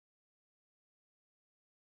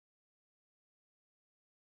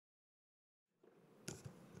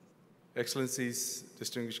Excellencies,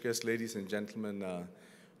 distinguished guests, ladies and gentlemen,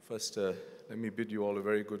 first let me bid you all a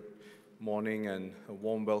very good morning and a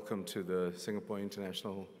warm welcome to the Singapore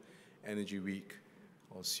International Energy Week,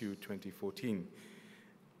 or SIEW 2014.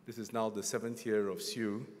 This is now the 7th year of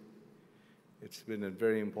SIEW. It's been a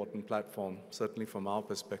very important platform, certainly from our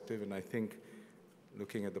perspective, and I think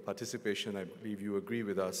looking at the participation, I believe you agree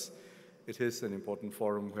with us, it is an important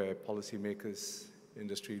forum where policymakers,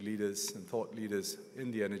 industry leaders and thought leaders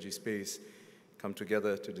in the energy space come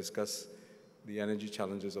together to discuss the energy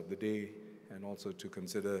challenges of the day and also to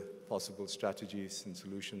consider possible strategies and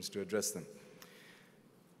solutions to address them.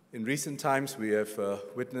 In recent times, we have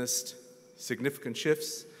witnessed significant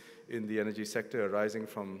shifts in the energy sector arising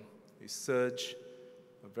from a surge,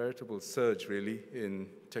 a veritable surge really, in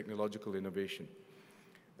technological innovation.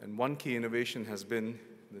 And one key innovation has been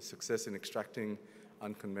the success in extracting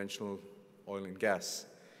unconventional oil and gas.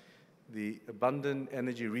 The abundant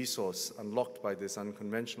energy resource unlocked by this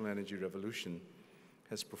unconventional energy revolution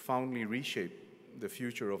has profoundly reshaped the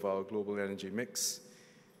future of our global energy mix,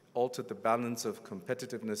 altered the balance of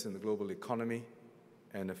competitiveness in the global economy,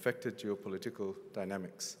 and affected geopolitical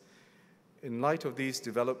dynamics. In light of these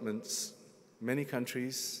developments, many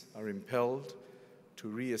countries are impelled to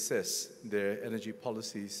reassess their energy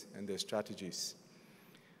policies and their strategies.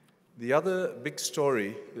 The other big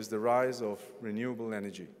story is the rise of renewable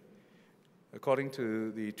energy. According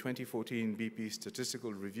to the 2014 BP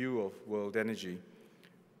Statistical Review of World Energy,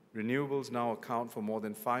 renewables now account for more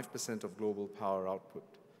than 5% of global power output,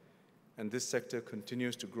 and this sector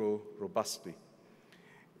continues to grow robustly.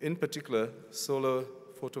 In particular, solar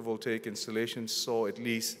photovoltaic installations saw at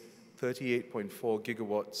least 38.4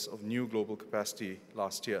 gigawatts of new global capacity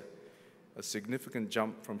last year, a significant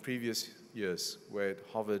jump from previous years where it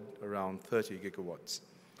hovered around 30 gigawatts.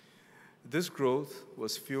 This growth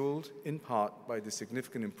was fueled in part by the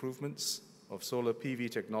significant improvements of solar PV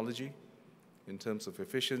technology in terms of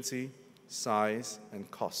efficiency, size, and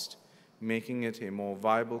cost, making it a more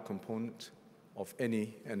viable component of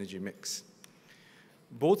any energy mix.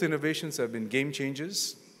 Both innovations have been game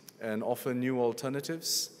changers and offer new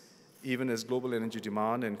alternatives, even as global energy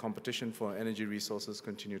demand and competition for energy resources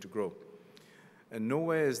continue to grow. And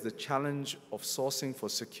nowhere is the challenge of sourcing for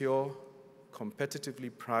secure,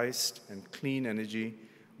 competitively priced, and clean energy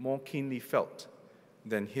more keenly felt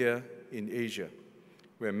than here in Asia,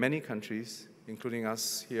 where many countries, including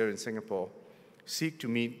us here in Singapore, seek to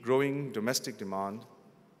meet growing domestic demand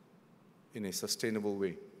in a sustainable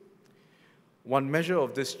way. One measure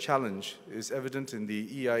of this challenge is evident in the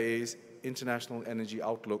EIA's International Energy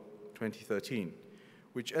Outlook 2013,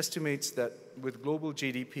 which estimates that with global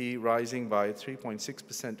GDP rising by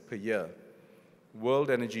 3.6% per year, world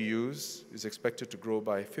energy use is expected to grow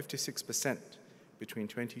by 56% between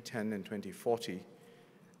 2010 and 2040,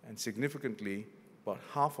 and significantly, about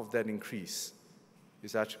half of that increase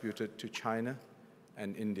is attributed to China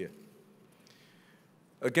and India.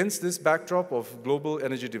 Against this backdrop of global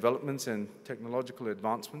energy developments and technological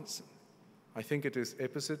advancements, I think it is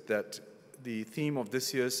apposite that the theme of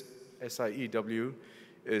this year's SIEW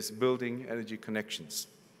is building energy connections.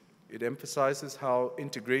 It emphasizes how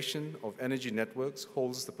integration of energy networks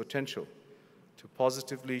holds the potential to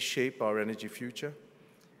positively shape our energy future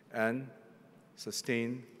and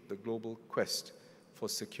sustain the global quest for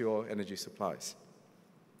secure energy supplies.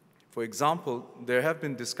 For example, there have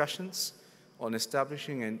been discussions on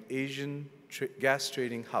establishing an Asian gas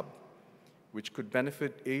trading hub, which could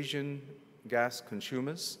benefit Asian gas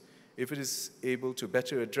consumers if it is able to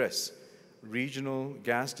better address regional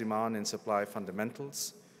gas demand and supply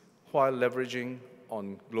fundamentals while leveraging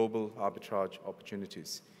on global arbitrage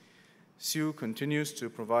opportunities. SIEW continues to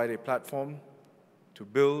provide a platform to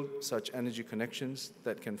build such energy connections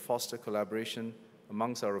that can foster collaboration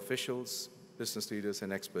amongst our officials, business leaders,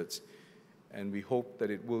 and experts, and we hope that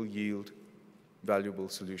it will yield valuable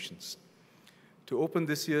solutions. To open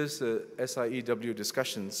this year's SIEW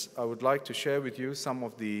discussions, I would like to share with you some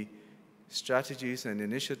of the strategies and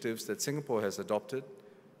initiatives that Singapore has adopted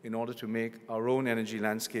in order to make our own energy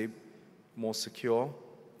landscape more secure,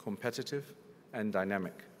 competitive, and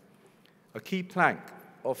dynamic. A key plank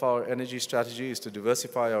of our energy strategy is to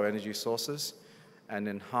diversify our energy sources and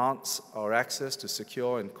enhance our access to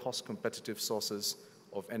secure and cost-competitive sources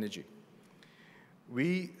of energy.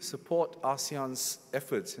 We support ASEAN's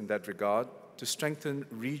efforts in that regard to strengthen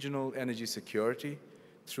regional energy security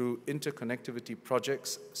through interconnectivity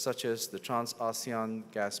projects such as the Trans-ASEAN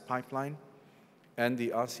Gas Pipeline and the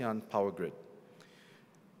ASEAN Power Grid.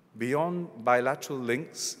 Beyond bilateral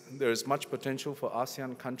links, there is much potential for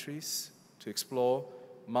ASEAN countries to explore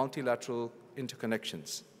multilateral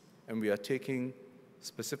interconnections, and we are taking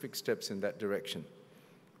specific steps in that direction.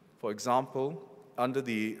 For example, under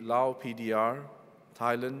the Lao PDR,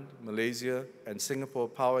 Thailand, Malaysia, and Singapore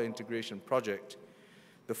Power Integration Project,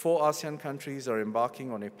 the 4 ASEAN countries are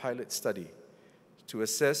embarking on a pilot study to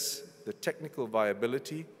assess the technical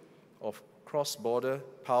viability of cross-border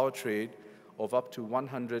power trade of up to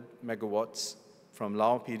 100 megawatts from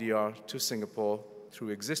Lao PDR to Singapore through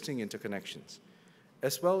existing interconnections,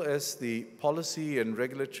 as well as the policy and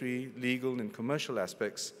regulatory, legal, and commercial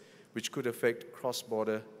aspects which could affect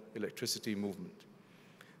cross-border electricity movement.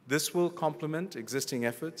 This will complement existing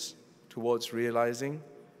efforts towards realizing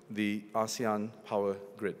the ASEAN power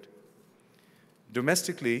grid.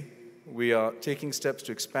 Domestically, we are taking steps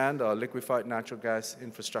to expand our liquefied natural gas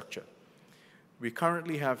infrastructure. We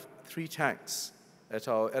currently have 3 tanks at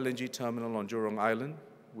our LNG terminal on Jurong Island,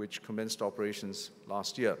 which commenced operations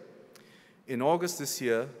last year. In August this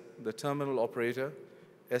year, the terminal operator,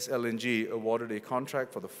 SLNG, awarded a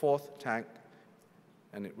contract for the 4th tank,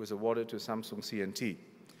 and it was awarded to Samsung C&T.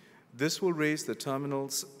 This will raise the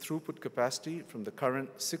terminal's throughput capacity from the current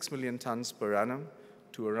 6 million tons per annum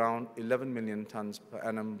to around 11 million tons per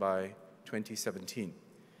annum by 2017.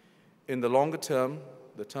 In the longer term,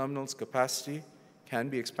 the terminal's capacity can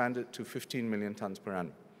be expanded to 15 million tons per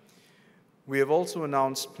annum. We have also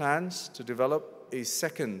announced plans to develop a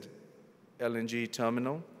second LNG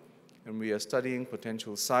terminal, and we are studying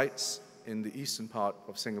potential sites in the eastern part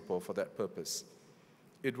of Singapore for that purpose.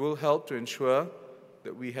 It will help to ensure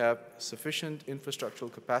that we have sufficient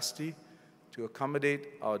infrastructural capacity to accommodate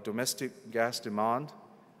our domestic gas demand,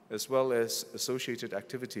 as well as associated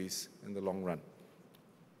activities in the long run.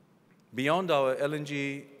 Beyond our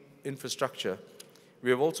LNG infrastructure, we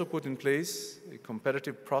have also put in place a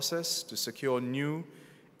competitive process to secure new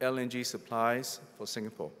LNG supplies for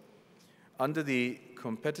Singapore. Under the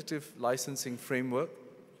competitive licensing framework,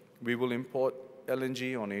 we will import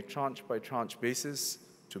LNG on a tranche-by-tranche basis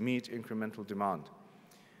to meet incremental demand.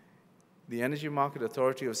 The Energy Market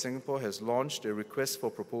Authority of Singapore has launched a request for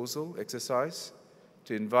proposal exercise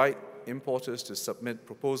to invite importers to submit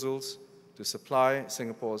proposals to supply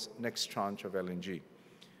Singapore's next tranche of LNG.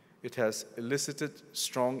 It has elicited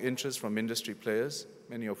strong interest from industry players,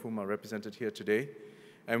 many of whom are represented here today,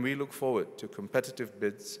 and we look forward to competitive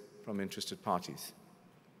bids from interested parties.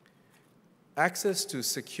 Access to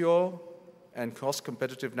secure and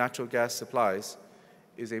cost-competitive natural gas supplies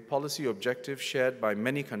is a policy objective shared by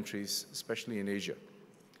many countries, especially in Asia.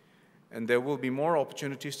 And there will be more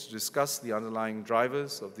opportunities to discuss the underlying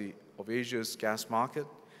drivers of Asia's gas market,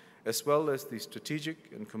 as well as the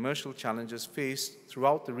strategic and commercial challenges faced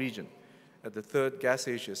throughout the region at the 3rd Gas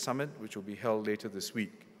Asia Summit, which will be held later this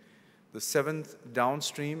week. The 7th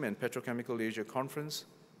Downstream and Petrochemical Asia Conference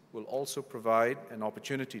will also provide an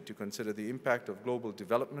opportunity to consider the impact of global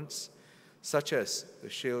developments, such as the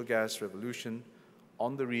shale gas revolution,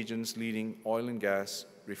 on the region's leading oil and gas,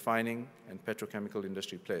 refining, and petrochemical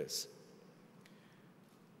industry players.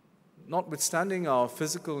 Notwithstanding our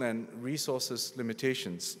physical and resources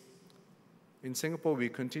limitations, in Singapore we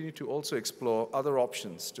continue to also explore other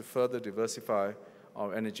options to further diversify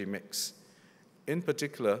our energy mix. In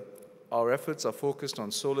particular, our efforts are focused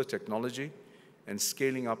on solar technology and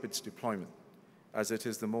scaling up its deployment, as it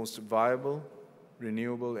is the most viable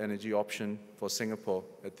renewable energy option for Singapore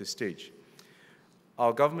at this stage.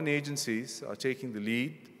 Our government agencies are taking the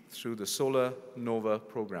lead through the Solar Nova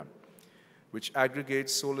program, which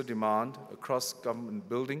aggregates solar demand across government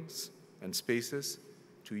buildings and spaces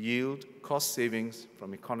to yield cost savings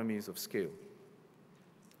from economies of scale.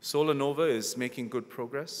 Solar Nova is making good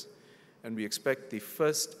progress, and we expect the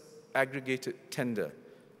first aggregated tender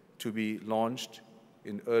to be launched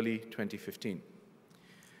in early 2015.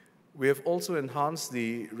 We have also enhanced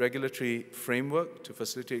the regulatory framework to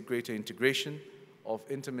facilitate greater integration of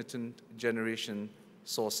intermittent generation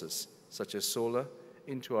sources, such as solar,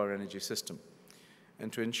 into our energy system.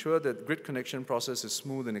 And to ensure that the grid connection process is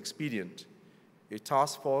smooth and expedient, a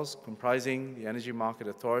task force comprising the Energy Market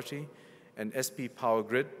Authority and SP Power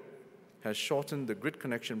Grid has shortened the grid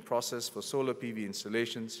connection process for solar PV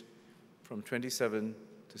installations from 27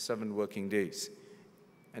 to 7 working days.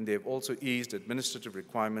 And they have also eased administrative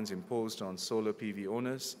requirements imposed on solar PV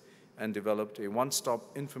owners and developed a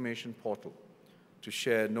one-stop information portal to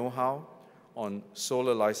share know-how on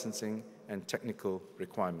solar licensing and technical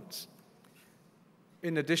requirements.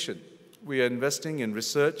 In addition, we are investing in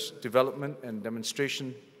research, development, and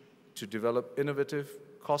demonstration to develop innovative,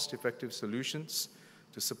 cost-effective solutions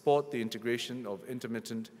to support the integration of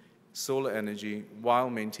intermittent solar energy while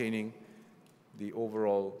maintaining the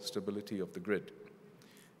overall stability of the grid.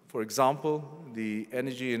 For example, the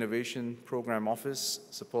Energy Innovation Program Office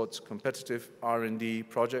supports competitive R&D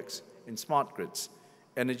projects in smart grids,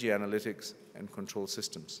 energy analytics, and control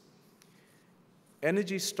systems.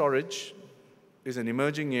 Energy storage is an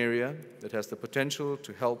emerging area that has the potential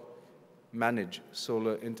to help manage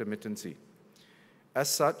solar intermittency. As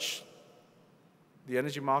such, the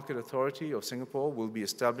Energy Market Authority of Singapore will be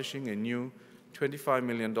establishing a new $25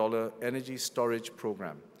 million energy storage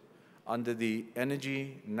program under the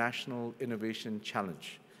Energy National Innovation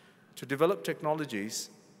Challenge to develop technologies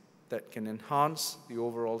that can enhance the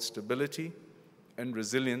overall stability and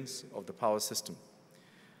resilience of the power system.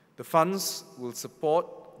 The funds will support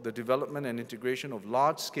the development and integration of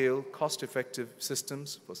large-scale, cost-effective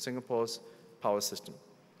systems for Singapore's power system.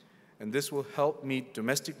 And this will help meet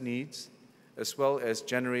domestic needs as well as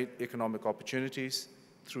generate economic opportunities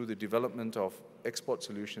through the development of export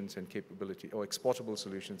solutions and capability, or exportable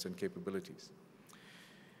solutions and capabilities.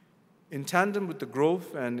 In tandem with the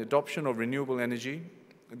growth and adoption of renewable energy,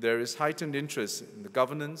 there is heightened interest in the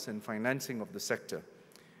governance and financing of the sector,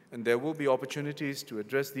 and there will be opportunities to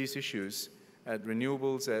address these issues at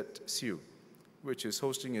Renewables at SIEW, which is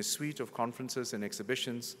hosting a suite of conferences and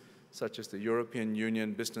exhibitions such as the European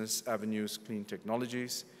Union Business Avenues Clean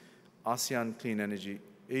Technologies, ASEAN Clean Energy,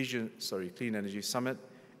 Clean Energy Summit,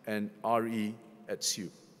 and RE at SIEW.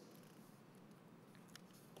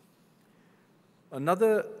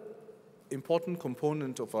 Another important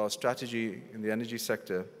component of our strategy in the energy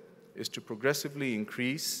sector is to progressively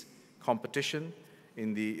increase competition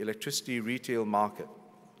in the electricity retail market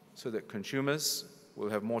so that consumers will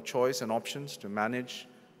have more choice and options to manage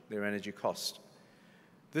their energy cost.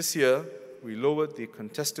 This year, we lowered the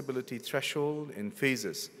contestability threshold in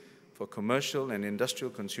phases for commercial and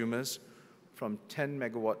industrial consumers from 10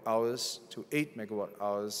 megawatt hours to 8 megawatt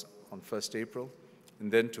hours on 1st April,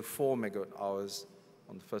 and then to 4 megawatt hours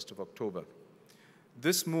on the 1st of October.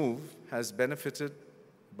 This move has benefited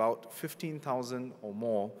about 15,000 or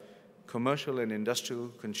more commercial and industrial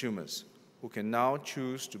consumers who can now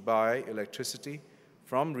choose to buy electricity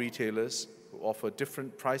from retailers who offer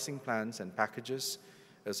different pricing plans and packages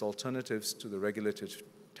as alternatives to the regulated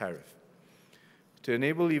tariff. To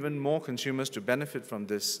enable even more consumers to benefit from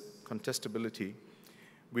this contestability,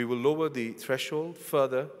 we will lower the threshold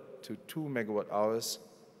further to 2 megawatt hours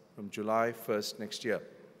from July 1st next year.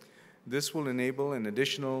 This will enable an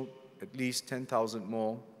additional at least 10,000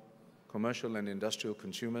 more commercial and industrial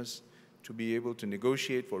consumers to be able to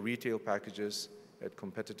negotiate for retail packages at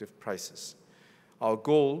competitive prices. Our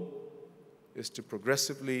goal is to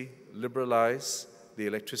progressively liberalize the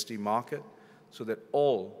electricity market so that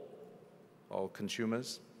all our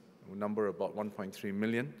consumers, who number about 1.3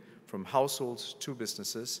 million, from households to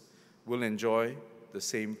businesses, will enjoy the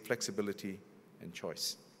same flexibility and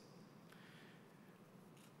choice.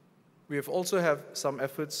 We have also have some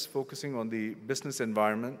efforts focusing on the business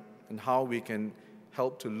environment and how we can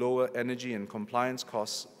help to lower energy and compliance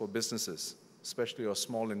costs for businesses, especially our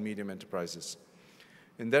small and medium enterprises.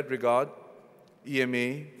 In that regard,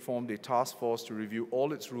 EMA formed a task force to review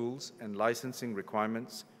all its rules and licensing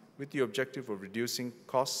requirements with the objective of reducing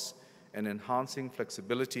costs and enhancing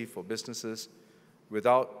flexibility for businesses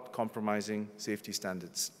without compromising safety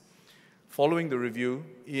standards. Following the review,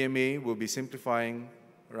 EMA will be simplifying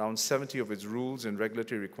around 70 of its rules and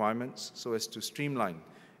regulatory requirements so as to streamline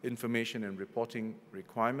information and reporting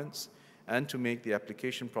requirements and to make the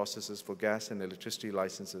application processes for gas and electricity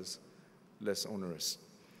licenses less onerous.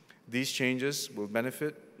 These changes will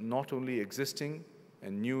benefit not only existing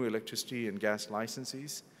and new electricity and gas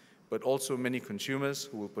licensees, but also many consumers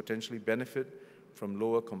who will potentially benefit from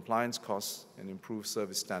lower compliance costs and improved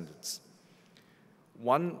service standards.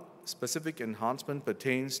 One specific enhancement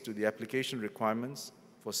pertains to the application requirements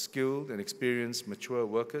for skilled and experienced mature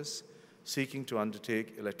workers seeking to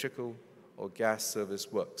undertake electrical or gas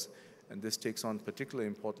service works. And this takes on particular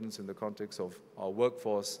importance in the context of our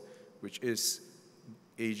workforce, which is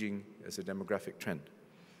aging as a demographic trend.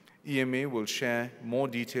 EMA will share more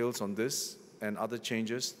details on this and other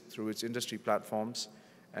changes through its industry platforms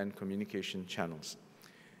and communication channels.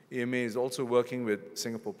 EMA is also working with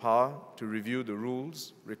Singapore Power to review the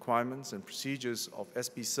rules, requirements, and procedures of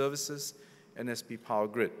SP services and SP Power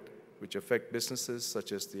Grid, which affect businesses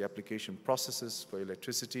such as the application processes for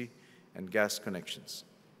electricity and gas connections.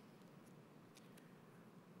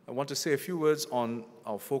 I want to say a few words on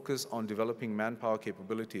our focus on developing manpower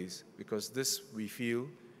capabilities, because this, we feel,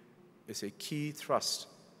 is a key thrust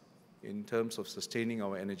in terms of sustaining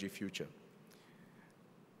our energy future.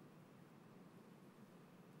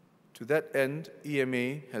 To that end,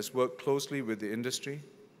 EMA has worked closely with the industry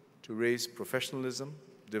to raise professionalism,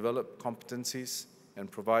 develop competencies,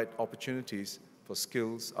 and provide opportunities for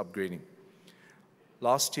skills upgrading.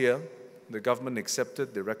 Last year, the government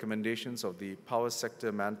accepted the recommendations of the Power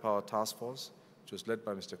Sector Manpower Task Force, which was led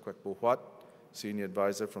by Mr. Kwek Bo Huat, Senior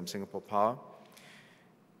Advisor from Singapore Power.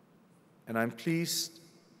 And I'm pleased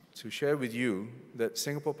to share with you that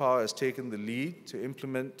Singapore Power has taken the lead to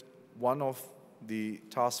implement one of the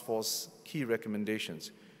task force key recommendations,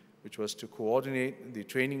 which was to coordinate the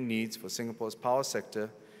training needs for Singapore's power sector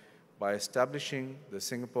by establishing the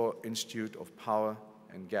Singapore Institute of Power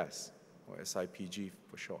and Gas, or SIPG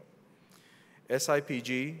for short.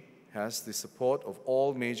 SIPG has the support of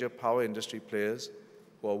all major power industry players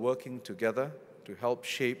who are working together to help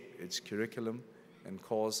shape its curriculum and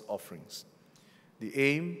course offerings. The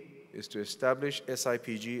aim is to establish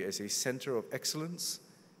SIPG as a center of excellence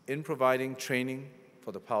in providing training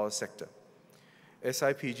for the power sector.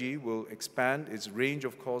 SIPG will expand its range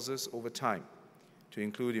of courses over time to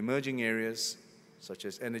include emerging areas such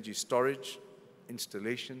as energy storage,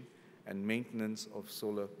 installation, and maintenance of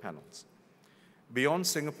solar panels. Beyond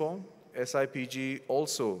Singapore, SIPG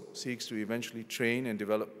also seeks to eventually train and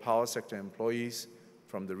develop power sector employees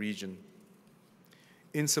from the region.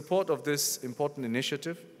 In support of this important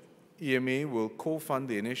initiative, EMA will co-fund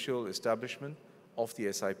the initial establishment of the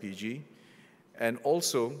SIPG, and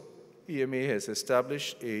also EMA has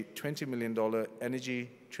established a $20 million energy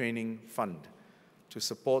training fund to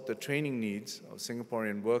support the training needs of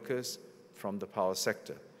Singaporean workers from the power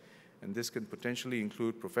sector. And this can potentially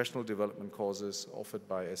include professional development courses offered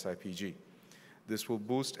by SIPG. This will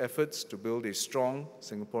boost efforts to build a strong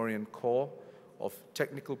Singaporean core of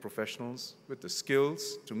technical professionals with the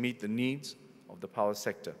skills to meet the needs of the power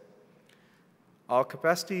sector. Our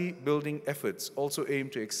capacity building efforts also aim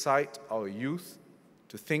to excite our youth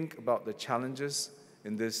to think about the challenges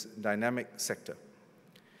in this dynamic sector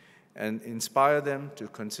and inspire them to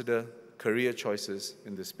consider career choices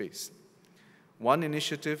in this space. One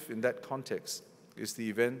initiative in that context is the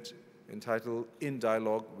event entitled In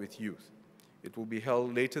Dialogue with Youth. It will be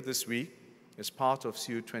held later this week as part of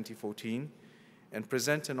SIEW 2014 and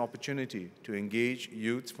present an opportunity to engage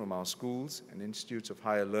youths from our schools and institutes of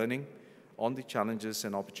higher learning on the challenges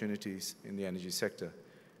and opportunities in the energy sector.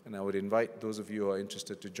 And I would invite those of you who are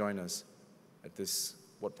interested to join us at this,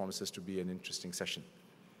 what promises to be an interesting session.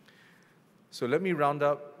 So let me round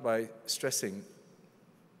up by stressing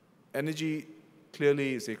energy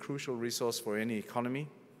clearly is a crucial resource for any economy.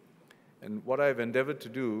 And what I've endeavored to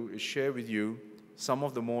do is share with you some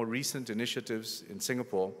of the more recent initiatives in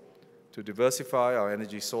Singapore to diversify our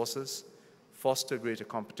energy sources, foster greater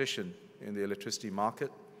competition in the electricity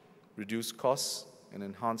market, reduce costs, and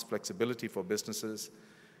enhance flexibility for businesses,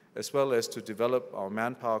 as well as to develop our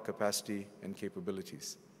manpower capacity and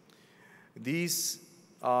capabilities. These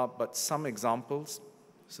are but some examples,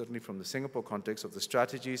 certainly from the Singapore context, of the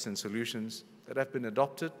strategies and solutions that have been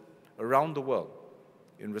adopted around the world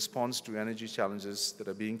in response to energy challenges that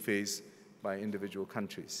are being faced by individual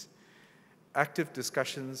countries. Active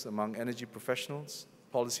discussions among energy professionals,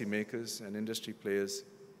 policymakers, and industry players,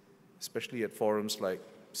 especially at forums like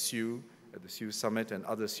SIEW, at the SIEW Summit and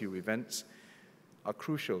other SIEW events, are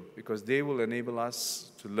crucial because they will enable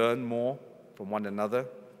us to learn more from one another,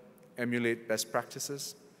 emulate best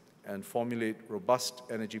practices, and formulate robust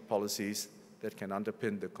energy policies that can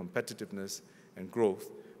underpin the competitiveness and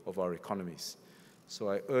growth of our economies. So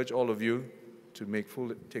I urge all of you to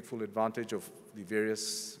take full advantage of the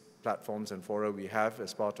various platforms and fora we have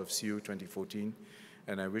as part of SIEW 2014,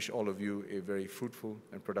 and I wish all of you a very fruitful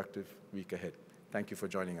and productive week ahead. Thank you for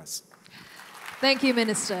joining us. Thank you,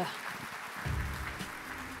 Minister.